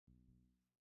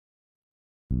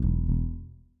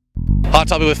Hot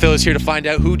Topic with Phil is here to find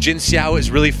out who Jin Siow is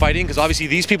really fighting, because obviously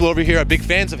these people over here are big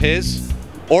fans of his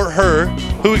or her.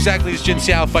 Who exactly is Jin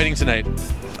Siow fighting tonight?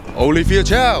 Olivia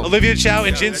Chow. Olivia Chow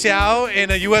and Jin Siow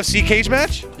in a UFC cage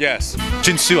match? Yes.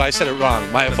 Jinsu, I said it wrong.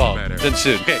 My fault.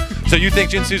 Jinsu. Okay, so you think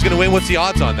Jinsu's gonna win? What's the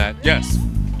odds on that? Yes.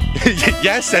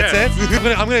 Yes, that's it.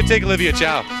 I'm gonna take Olivia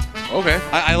Chow. Okay.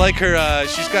 I like her.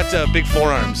 She's got big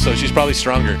forearms, so she's probably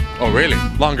stronger. Oh, really?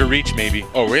 Longer reach, maybe.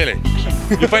 Oh, really?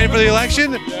 You fighting for the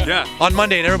election? Yeah. On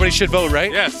Monday, and everybody should vote, right?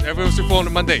 Yes, everyone should vote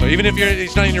on Monday. So even if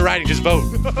it's not in your riding, just vote.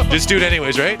 Just do it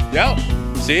anyways, right? Yeah.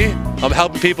 See? I'm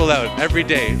helping people out every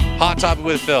day. Hot Topic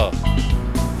with Phil.